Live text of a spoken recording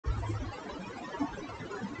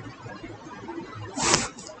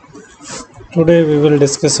Today we will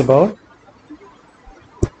discuss about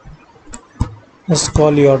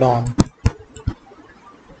Scoliodon.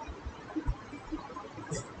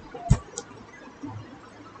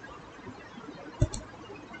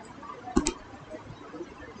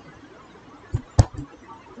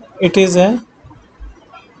 It is a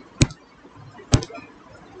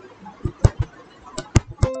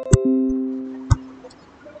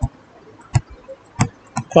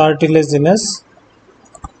cartilaginous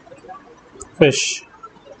fish.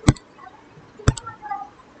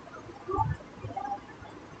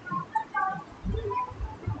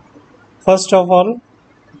 First of all,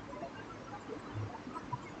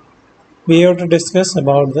 we have to discuss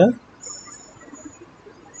about the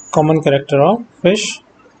common character of fish,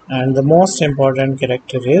 and the most important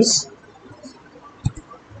character is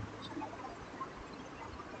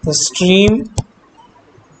the streamlined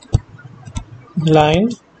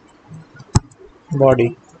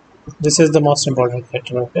body. This is the most important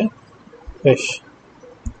character of a fish.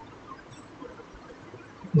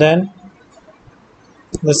 Then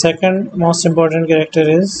the second most important character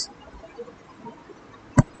is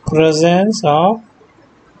presence of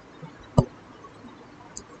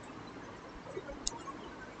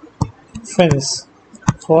fins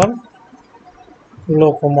for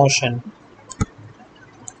locomotion.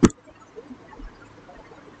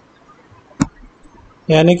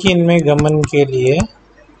 यानी कि इनमें गमन के लिए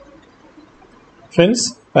fins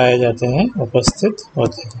पाए जाते हैं, उपस्थित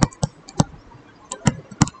होते हैं।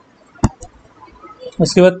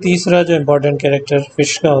 उसके बाद तीसरा जो इम्पोर्टेंट कैरेक्टर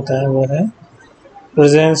फिश का होता है वो है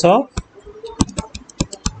प्रेजेंस ऑफ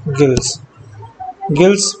गिल्स।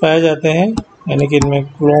 गिल्स पाए जाते हैं, यानी कि इनमें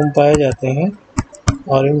क्लोम पाए जाते हैं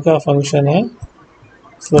और इनका फंक्शन है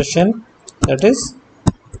श्वसन, that is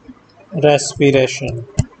respiration.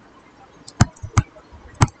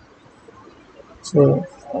 So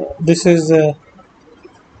this is a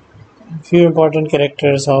few important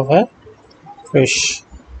characters of a fish.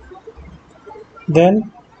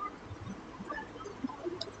 Then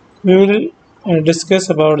we will discuss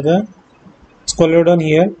about the Scoliodon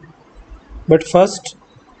here, but first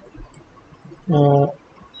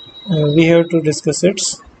we have to discuss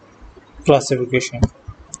its classification.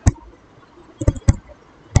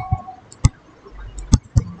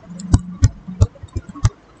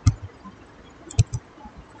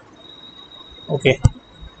 Okay,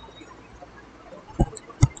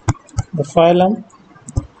 the phylum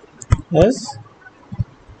is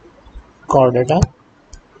Chordata.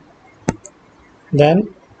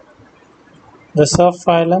 Then the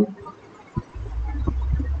subphylum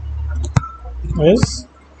is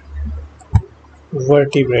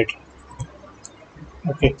vertebrate.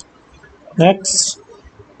 Okay, next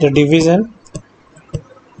the division: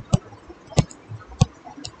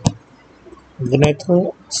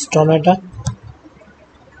 Gnatostomata.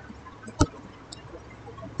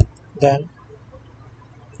 Then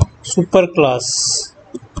superclass,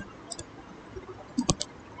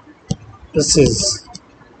 this is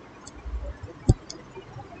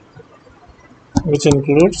which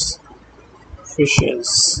includes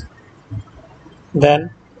fishes. Then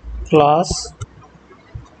class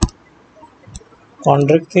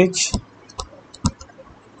Chondrichthyes.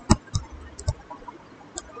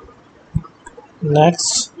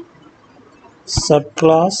 Next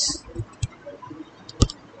subclass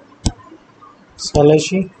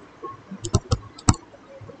Zoology.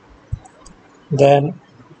 Then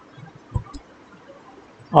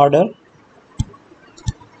order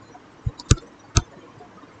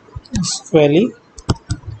Scoliformis.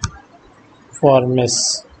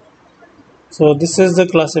 So this is the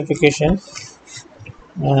classification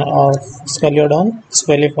of Scoliodon.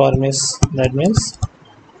 Scoliformis, that means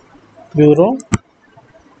Bureau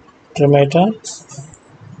Tremata.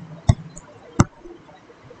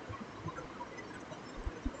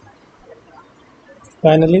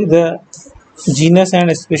 Finally, the genus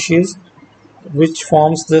and species which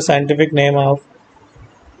forms the scientific name of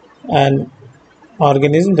an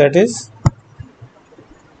organism, that is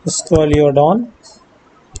Scoliodon.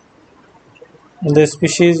 And the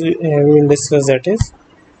species we will discuss, that is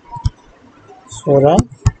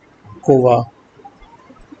Soracova.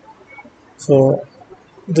 So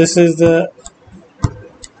this is the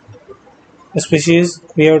species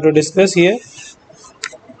we have to discuss here.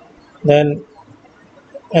 Then,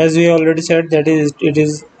 as we already said, that is it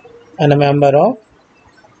is a member of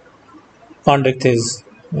Chondrichthyes,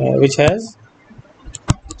 which has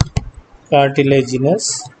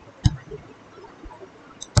cartilaginous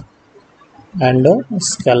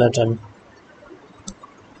endoskeleton.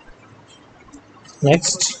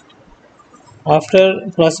 Next, after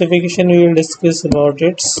classification, we will discuss about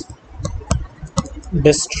its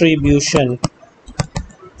distribution.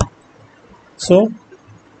 So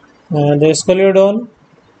the Scoliodon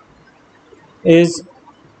is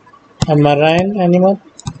a marine animal,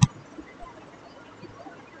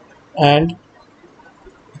 and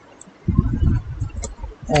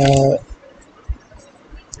uh,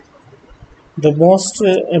 the most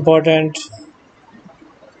important,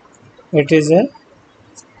 it is a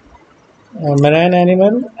marine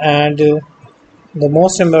animal, and the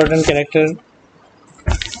most important character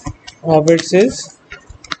of it is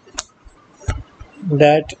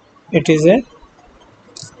that it is a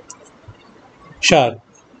shark,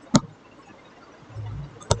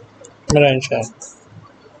 marine shark.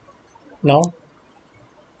 Now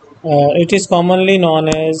it is commonly known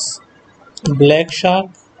as black shark,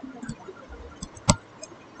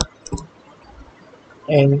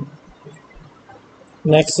 and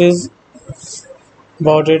next is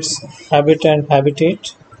about its habit and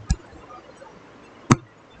habitat.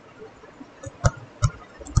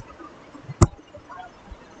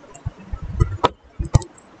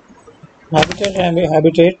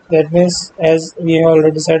 Habitat, that means, as we have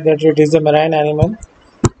already said, that it is a marine animal,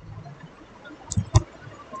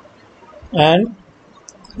 and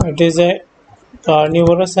it is a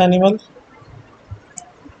carnivorous animal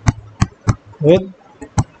with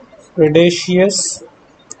predaceous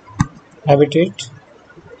habitat.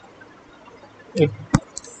 It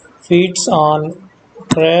feeds on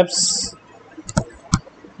crabs,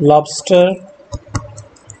 lobster,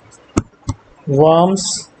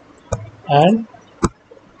 worms, and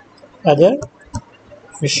other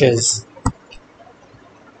fishes.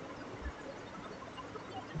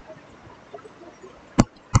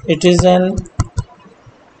 It is an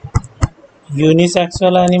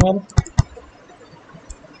unisexual animal,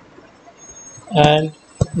 and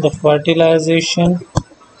the fertilization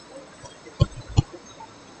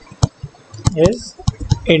is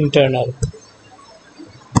internal.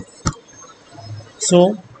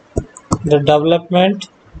 So the development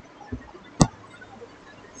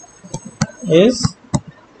is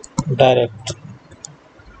direct,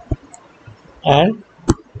 and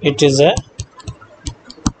it is a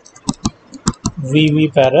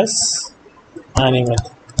viviparous animal.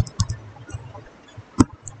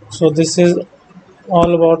 So this is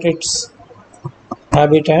all about its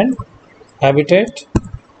habitat.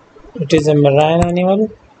 It is a marine animal,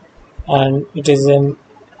 and it is a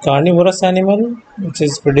carnivorous animal which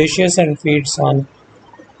is predaceous and feeds on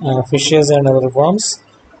fishes and other worms.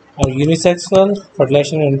 Unisexual,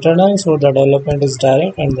 fertilization internal, so the development is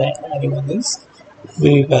direct and the animal is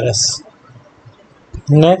viviparous.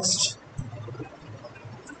 Next,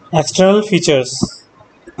 external features.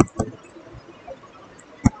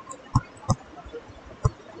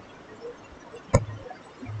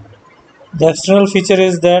 The external feature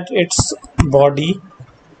is that its body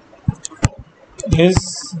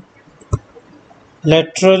is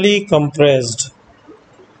laterally compressed.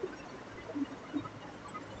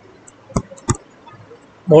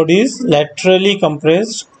 Body is laterally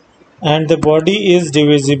compressed, and the body is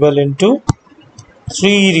divisible into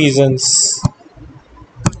three regions.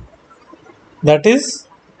 That is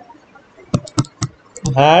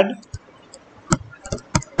head,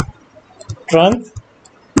 trunk,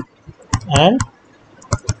 and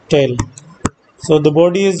tail. So the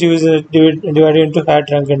body is divided into head,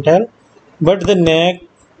 trunk, and tail, but the neck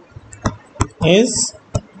is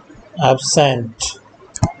absent.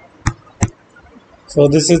 So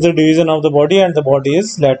this is the division of the body, and the body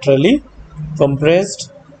is laterally compressed,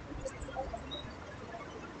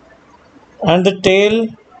 and the tail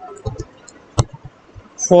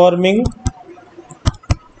forming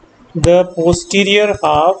the posterior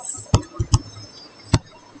half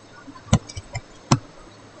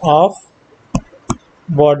of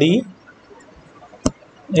body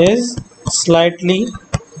is slightly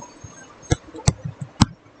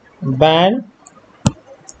bent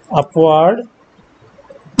upward,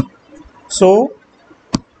 so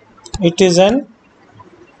it is an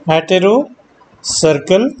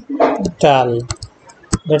heterocircle tail.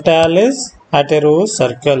 The tail is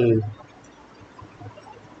heterocircle.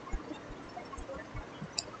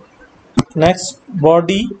 Next,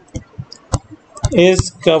 body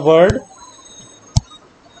is covered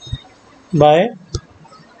by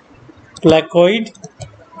placoid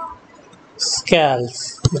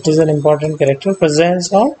scales. It is an important character.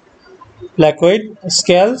 Presence of placoid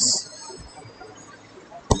scales.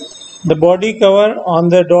 The body cover on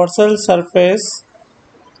the dorsal surface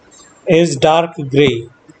is dark grey.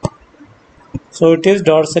 So it is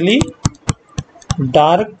dorsally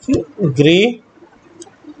dark grey,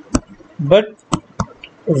 but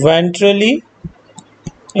ventrally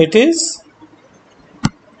it is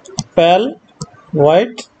pale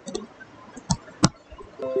white,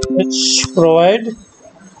 which provide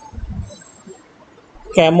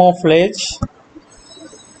camouflage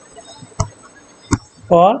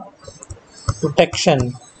for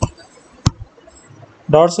protection.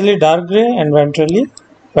 Dorsally dark grey and ventrally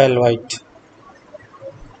pale white.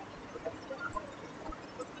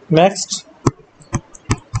 Next,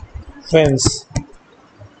 fins.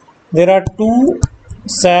 There are two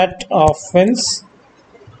set of fins.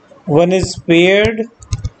 One is paired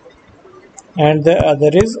and the other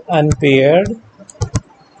is unpaired,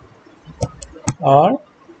 or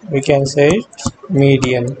we can say it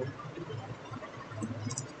median.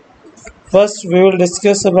 First, we will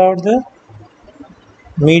discuss about the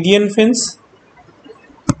median fins.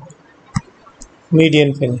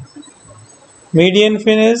 Median fin. Median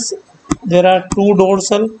fin is, there are two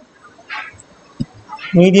dorsal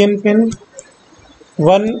median fin,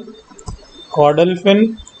 one caudal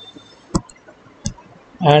fin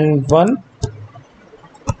and one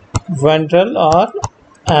ventral or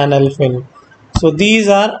anal fin. So these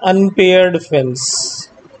are unpaired fins.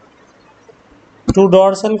 Two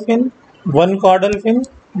dorsal fin, one caudal fin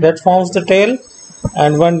that forms the tail,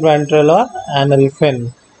 and one ventral or anal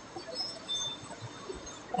fin.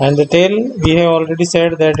 And the tail, we have already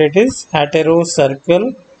said that it is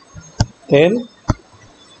heterocircle tail.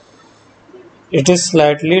 It is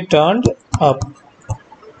slightly turned up.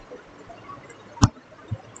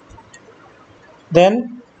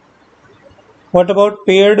 Then, what about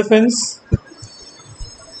paired fins?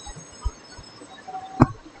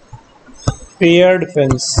 Paired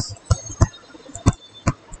fins.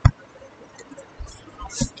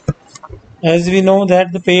 As we know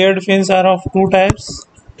that the paired fins are of two types,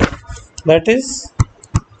 that is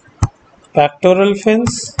pectoral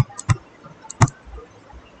fins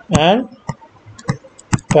and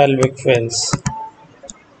pelvic fins,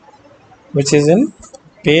 which is in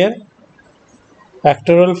pair.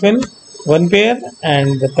 Pectoral fin one pair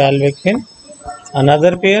and the pelvic fin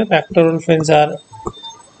another pair. Pectoral fins are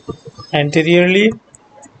anteriorly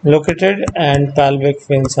located and pelvic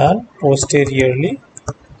fins are posteriorly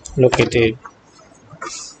located.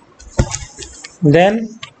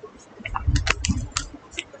 Then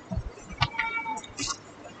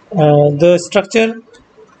the structure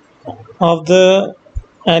of the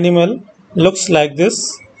animal looks like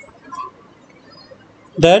this,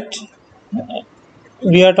 that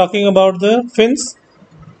we are talking about the fins,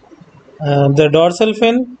 the dorsal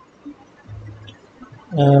fin,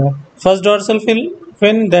 first dorsal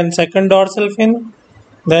fin, then second dorsal fin,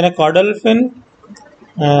 then a caudal fin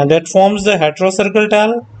that forms the heterocircle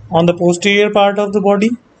tail on the posterior part of the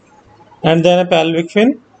body, and then a pelvic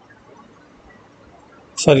fin,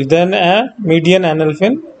 then a median anal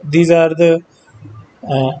fin. These are the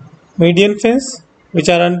median fins which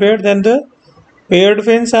are unpaired. Then the paired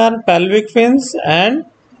fins are pelvic fins and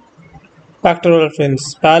pectoral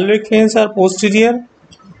fins. Pelvic fins are posterior,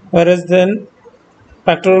 whereas then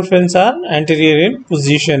pectoral fins are anterior in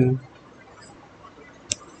position.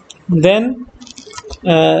 Then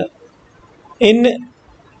in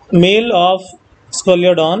male of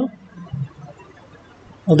Scoliodon,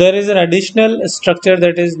 there is an additional structure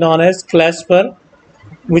that is known as clasper,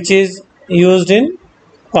 which is used in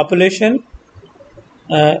copulation.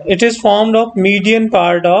 It is formed of median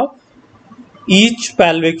part of each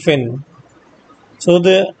pelvic fin. So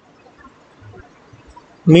the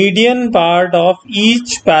median part of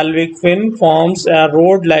each pelvic fin forms a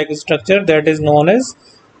rod-like structure that is known as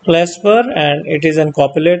clasper, and it is an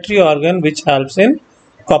copulatory organ which helps in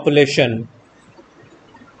copulation.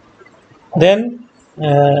 Then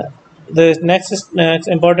the next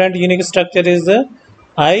important unique structure is the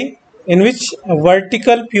eye, in which a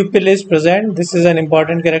vertical pupil is present. This is an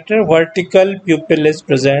important character. Vertical pupil is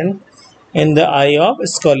present in the eye of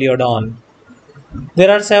Scoliodon. There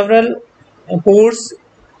are several pores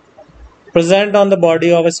present on the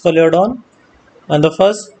body of Scoliodon, and the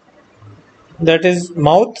first, that is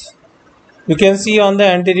mouth. You can see on the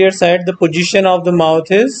anterior side the position of the mouth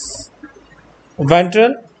is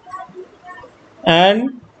ventral,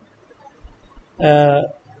 and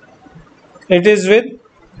it is with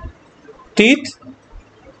teeth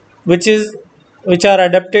which are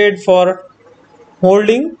adapted for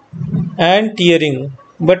holding and tearing,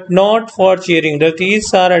 but not for chewing. The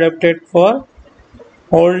teeth are adapted for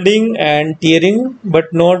holding and tearing,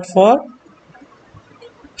 but not for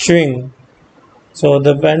chewing. So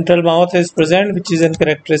the ventral mouth is present, which is in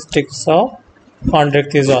characteristics of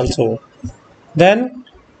chondrichthyes also. Then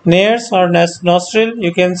nares or nostril,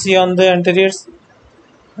 you can see on the anterior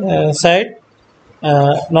side,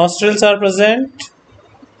 nostrils are present,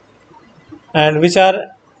 and which are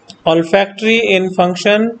olfactory in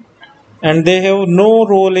function, and they have no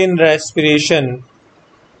role in respiration.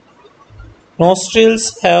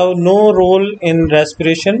 Nostrils have no role in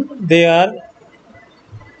respiration. They are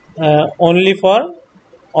only for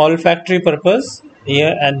olfactory purpose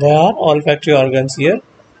here, and they are olfactory organs here,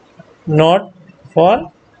 not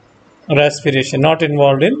for respiration, not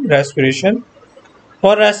involved in respiration.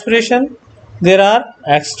 For respiration, there are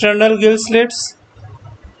external gill slits.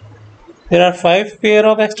 There are 5 pair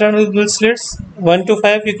of external gill slits, 1 to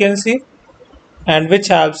 5 you can see, and which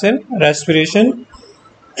helps in respiration.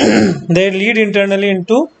 They lead internally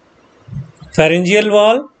into pharyngeal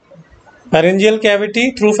wall, pharyngeal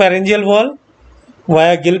cavity through pharyngeal wall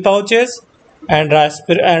via gill pouches, and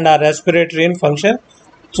are respiratory in function.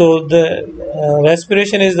 So the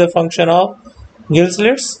respiration is the function of gill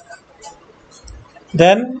slits.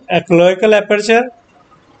 Then a cloacal aperture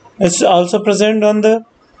is also present on the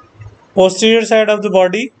posterior side of the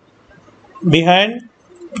body behind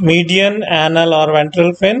median, anal or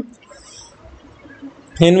ventral fin,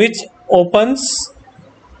 in which opens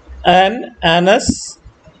an anus.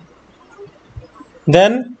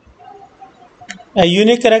 Then a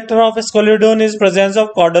unique character of a Scoliodon is presence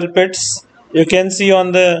of caudal pits. You can see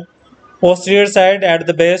on the posterior side at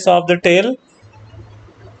the base of the tail.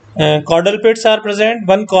 Caudal pits are present,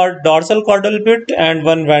 one dorsal caudal pit and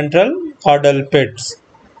one ventral caudal pits,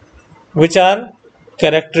 which are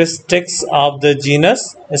characteristics of the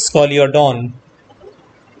genus Scoliodon.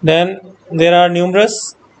 Then there are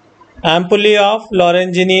numerous ampullae of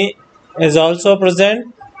Lorenzini is also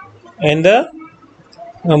present in the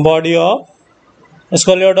body of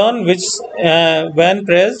Scoliodon, which when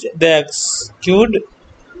pressed they exude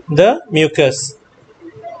the mucus.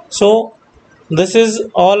 So this is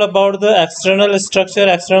all about the external structure,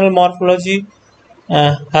 external morphology,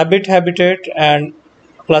 habitat and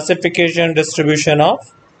classification distribution of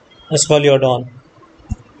Scoliodon.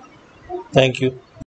 Thank you.